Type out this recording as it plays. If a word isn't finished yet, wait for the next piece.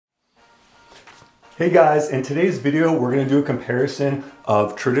Hey guys, in today's video, we're gonna do a comparison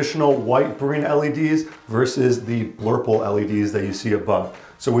of traditional white green LEDs versus the blurple LEDs that you see above.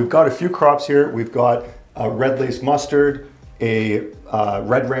 So we've got a few crops here. We've got a red lace mustard, a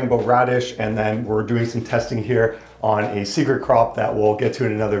red rainbow radish, and then we're doing some testing here on a secret crop that we'll get to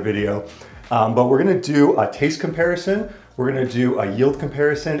in another video. But we're gonna do a taste comparison. We're gonna do a yield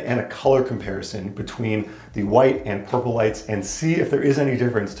comparison and a color comparison between the white and purple lights and see if there is any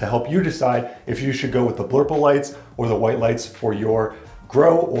difference to help you decide if you should go with the blurple lights or the white lights for your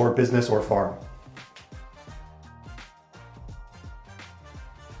grow or business or farm.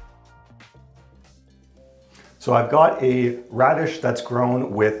 So I've got a radish that's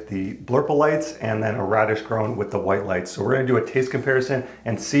grown with the blurple lights and then a radish grown with the white lights. So we're gonna do a taste comparison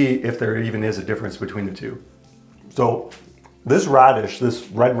and see if there even is a difference between the two. So this radish, this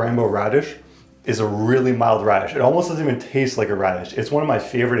red rainbow radish, is a really mild radish. It almost doesn't even taste like a radish. It's one of my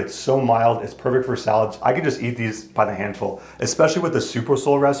favorite. It's so mild. It's perfect for salads. I could just eat these by the handful, especially with the Super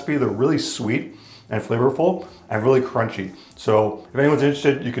Soul recipe. They're really sweet and flavorful and really crunchy. So if anyone's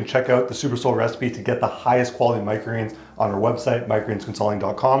interested, you can check out the Super Soul recipe to get the highest quality microgreens on our website,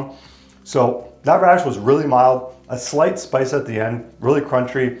 microgreensconsulting.com. So that radish was really mild, a slight spice at the end, really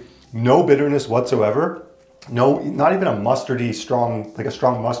crunchy, no bitterness whatsoever. No, not even a mustardy strong, like a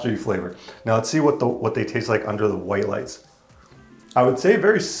strong mustardy flavor. Now let's see what they taste like under the white lights. I would say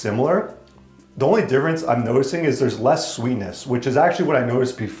very similar. The only difference I'm noticing is there's less sweetness, which is actually what I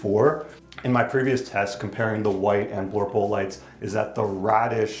noticed before in my previous test comparing the white and blurple lights, is that the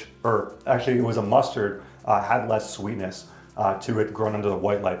radish, or actually it was a mustard, had less sweetness to it grown under the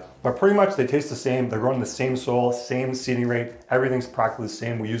white light. But pretty much they taste the same. They're grown in the same soil, same seeding rate. Everything's practically the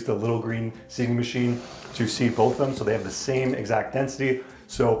same. We used a little green seeding machine to seed both of them, so they have the same exact density.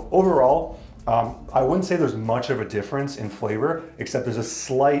 So overall, I wouldn't say there's much of a difference in flavor, except there's a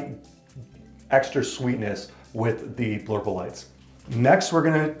slight extra sweetness with the blurple lights. Next, we're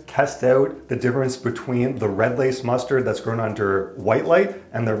gonna test out the difference between the red lace mustard that's grown under white light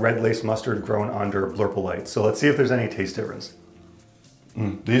and the red lace mustard grown under blurple light. So let's see if there's any taste difference.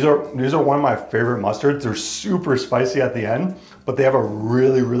 These are one of my favorite mustards. They're super spicy at the end, but they have a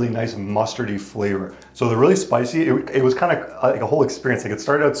really nice mustardy flavor. So they're really spicy. It was kind of like a whole experience. Like it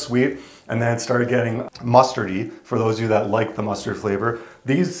started out sweet and then it started getting mustardy for those of you that like the mustard flavor.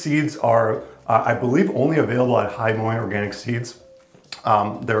 These seeds are, I believe, only available at High Mowing Organic Seeds.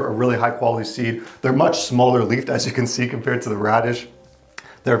 They're a really high quality seed. They're much smaller leafed, as you can see, compared to the radish.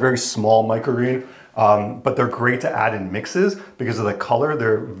 They're a very small microgreen, but they're great to add in mixes because of the color.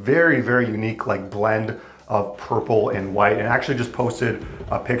 They're very unique, like blend of purple and white. And I actually just posted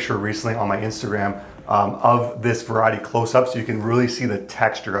a picture recently on my Instagram of this variety close up so you can really see the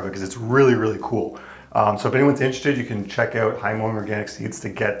texture of it because it's really cool. So if anyone's interested, you can check out High Mowing Organic Seeds to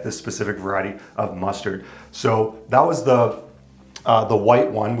get this specific variety of mustard. So that was the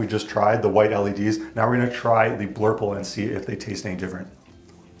white one we just tried, the white LEDs. Now we're gonna try the blurple and see if they taste any different.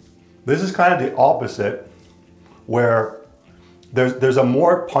 This is kind of the opposite, where there's a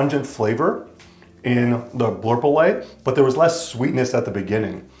more pungent flavor in the blurple light, but there was less sweetness at the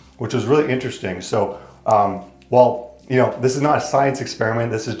beginning, which is really interesting. So, well, you know, this is not a science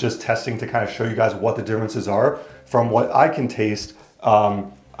experiment. This is just testing to kind of show you guys what the differences are. From what I can taste, I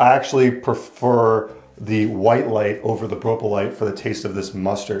actually prefer the white light over the blurple light for the taste of this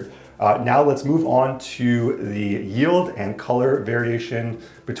mustard. Now let's move on to the yield and color variation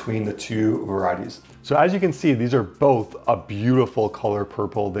between the two varieties. So as you can see, these are both a beautiful color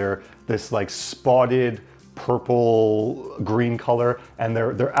purple. They're this like spotted purple green color, and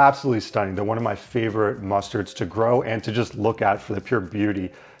they're absolutely stunning. They're one of my favorite mustards to grow and to just look at for the pure beauty.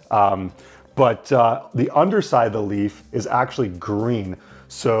 But the underside of the leaf is actually green.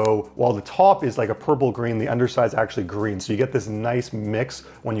 So while the top is like a purple green, the underside is actually green. So you get this nice mix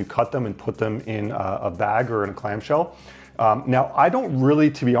when you cut them and put them in a bag or in a clamshell. Now, I don't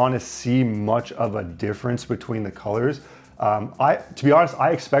really, to be honest, see much of a difference between the colors. To be honest,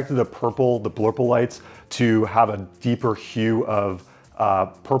 I expected the blurple lights to have a deeper hue of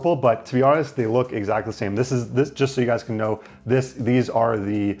purple, but to be honest, they look exactly the same. This just so you guys can know, these are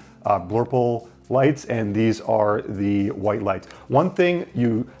the blurple lights and these are the white lights. One thing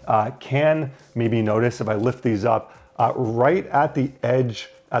you can maybe notice if I lift these up, right at the edge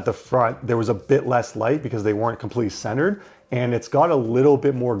at the front, there was a bit less light because they weren't completely centered, and it's got a little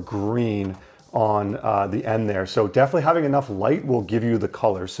bit more green on the end there. So definitely having enough light will give you the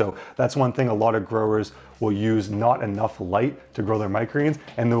color. So that's one thing a lot of growers will use, not enough light to grow their microgreens,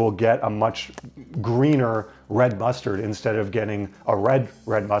 and they will get a much greener red mustard instead of getting a red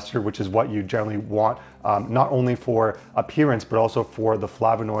mustard, which is what you generally want, not only for appearance, but also for the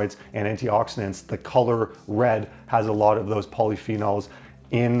flavonoids and antioxidants. The color red has a lot of those polyphenols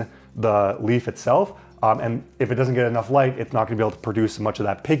in the leaf itself. And if it doesn't get enough light, it's not gonna be able to produce much of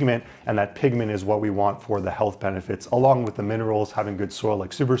that pigment, and that pigment is what we want for the health benefits, along with the minerals, having good soil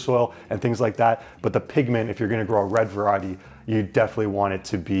like super soil and things like that. But the pigment, if you're gonna grow a red variety, you definitely want it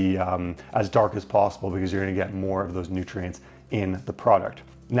to be as dark as possible, because you're gonna get more of those nutrients in the product.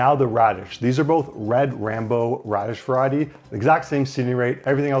 Now the radish. These are both red Rambo radish variety, the exact same seeding rate,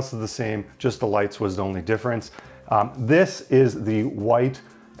 everything else is the same, just the lights was the only difference. This is the white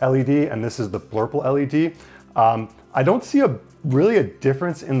LED, and this is the blurple LED. I don't see really a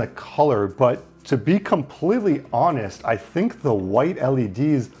difference in the color, but to be completely honest, I think the white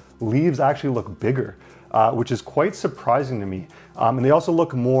LED's leaves actually look bigger, which is quite surprising to me. And they also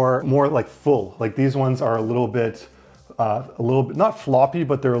look more like full. Like these ones are a little bit not floppy,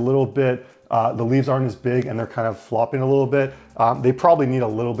 but they're a little bit, the leaves aren't as big and they're kind of flopping a little bit. They probably need a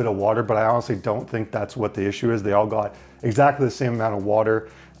little bit of water, but I honestly don't think that's what the issue is. They all got exactly the same amount of water.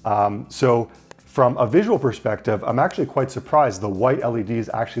 So from a visual perspective, I'm actually quite surprised the white LEDs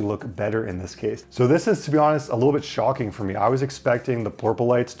actually look better in this case. So this is, to be honest, a little bit shocking for me. I was expecting the blurple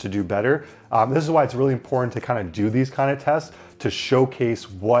lights to do better. This is why it's really important to kind of do these kind of tests to showcase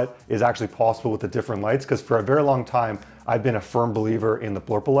what is actually possible with the different lights, because for a very long time, I've been a firm believer in the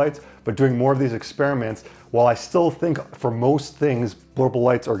blurple lights, but doing more of these experiments, while I still think for most things, blurple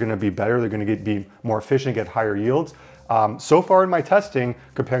lights are gonna be better, they're gonna be more efficient, get higher yields. So far in my testing,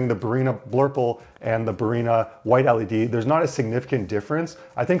 comparing the Barina Blurple and the Barina White LED, there's not a significant difference.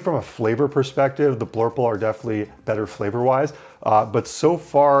 I think from a flavor perspective, the Blurple are definitely better flavor-wise. But so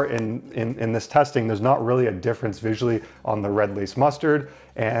far in this testing, there's not really a difference visually on the red lace mustard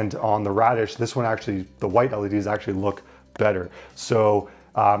and on the radish. This one actually, the white LEDs actually look better. So,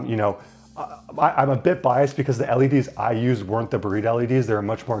 you know, I'm a bit biased because the LEDs I used weren't the Barita LEDs. They're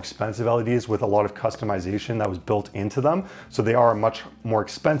much more expensive LEDs with a lot of customization that was built into them. So they are a much more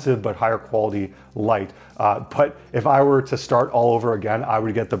expensive but higher quality light. But if I were to start all over again, I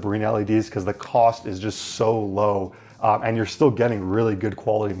would get the Barita LEDs because the cost is just so low. And you're still getting really good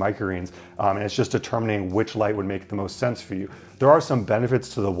quality microgreens. And it's just determining which light would make the most sense for you. There are some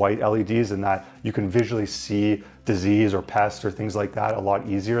benefits to the white LEDs in that you can visually see disease or pests or things like that a lot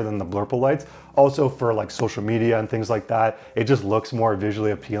easier than the blurple lights. Also for like social media and things like that, it just looks more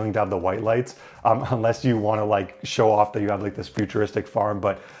visually appealing to have the white lights, unless you want to like show off that you have like this futuristic farm.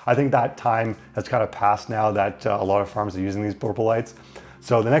 But I think that time has kind of passed now that a lot of farms are using these blurple lights.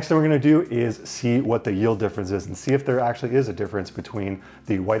 So the next thing we're gonna do is see what the yield difference is and see if there actually is a difference between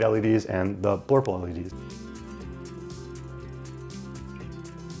the white LEDs and the blurple LEDs.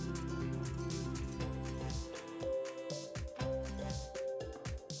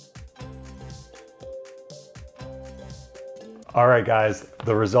 All right, guys,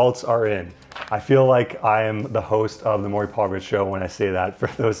 the results are in. I feel like I am the host of the Maury Pogwitz Show when I say that. For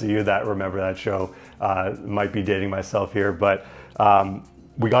those of you that remember that show, might be dating myself here, but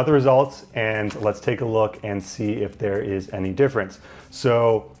we got the results and let's take a look and see if there is any difference.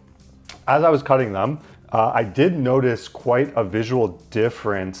 So as I was cutting them, I did notice quite a visual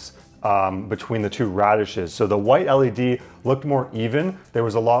difference between the two radishes. So the white LED looked more even. There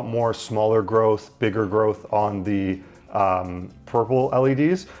was a lot more smaller growth, bigger growth on the purple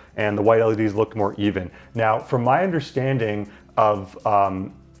LEDs, and the white LEDs looked more even. Now, from my understanding of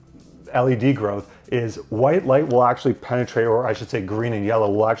LED growth is white light will actually penetrate, or I should say green and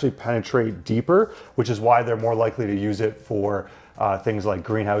yellow will actually penetrate deeper, which is why they're more likely to use it for things like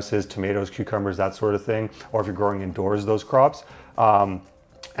greenhouses, tomatoes, cucumbers, that sort of thing, or if you're growing indoors, those crops. And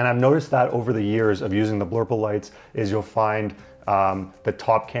I've noticed that over the years of using the blurple lights is you'll find the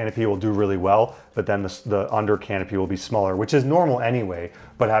top canopy will do really well, but then the under canopy will be smaller, which is normal anyway.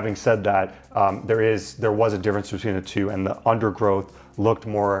 But having said that, there was a difference between the two, and the undergrowth looked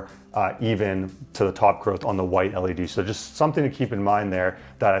more even to the top growth on the white LED. So just something to keep in mind there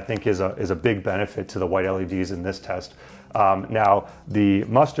that I think is a big benefit to the white LEDs in this test. Now the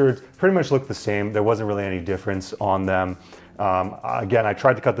mustards pretty much look the same. There wasn't really any difference on them. Again, I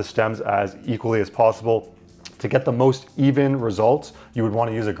tried to cut the stems as equally as possible. To get the most even results, you would want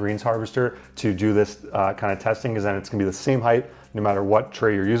to use a greens harvester to do this kind of testing, because then it's gonna be the same height no matter what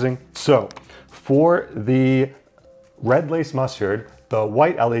tray you're using. So for the red lace mustard, the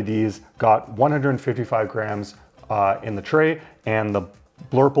white LEDs got 155 grams in the tray, and the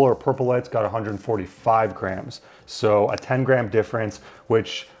Blurple or Purple Lights got 145 grams. So a 10 gram difference,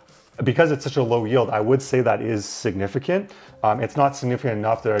 which because it's such a low yield, I would say that is significant. It's not significant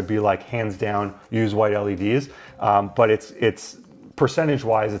enough that I'd be like hands down use white LEDs, but it's percentage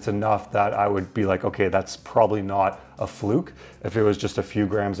wise, it's enough that I would be like, okay, that's probably not a fluke. If it was just a few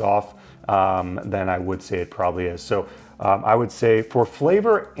grams off, then I would say it probably is. So I would say for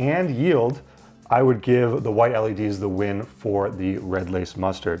flavor and yield, I would give the white LEDs the win for the red lace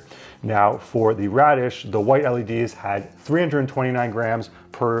mustard. Now for the radish, the white LEDs had 329 grams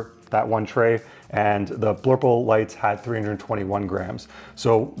per that one tray, and the Blurple Lights had 321 grams.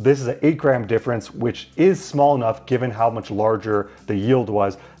 So this is an 8 gram difference, which is small enough given how much larger the yield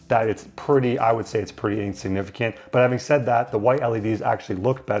was, that it's pretty, I would say it's pretty insignificant. But having said that, the white LEDs actually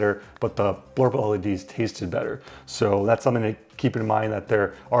looked better, but the Blurple LEDs tasted better. So that's something to keep in mind, that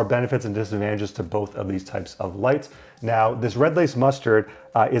there are benefits and disadvantages to both of these types of lights. Now, this red lace mustard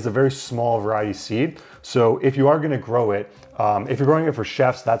is a very small variety seed. So if you are gonna grow it, if you're growing it for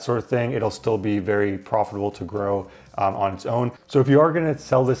chefs, that sort of thing, it'll still be very profitable to grow on its own. So if you are gonna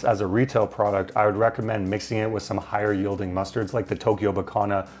sell this as a retail product, I would recommend mixing it with some higher yielding mustards, like the Tokyo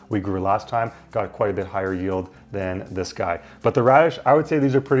Bacana we grew last time, got quite a bit higher yield than this guy. But the radish, I would say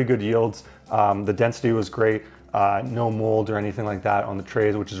these are pretty good yields. The density was great. No mold or anything like that on the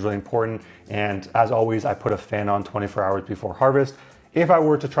trays, which is really important. And as always, I put a fan on 24 hours before harvest. If I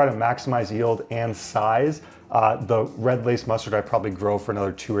were to try to maximize yield and size, the red lace mustard I'd probably grow for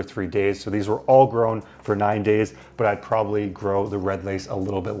another 2 or 3 days. So these were all grown for 9 days, but I'd probably grow the red lace a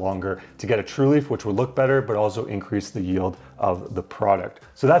little bit longer to get a true leaf, which would look better, but also increase the yield of the product.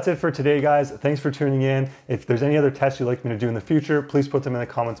 So that's it for today, guys. Thanks for tuning in. If there's any other tests you'd like me to do in the future, please put them in the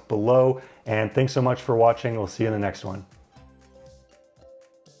comments below. And thanks so much for watching. We'll see you in the next one.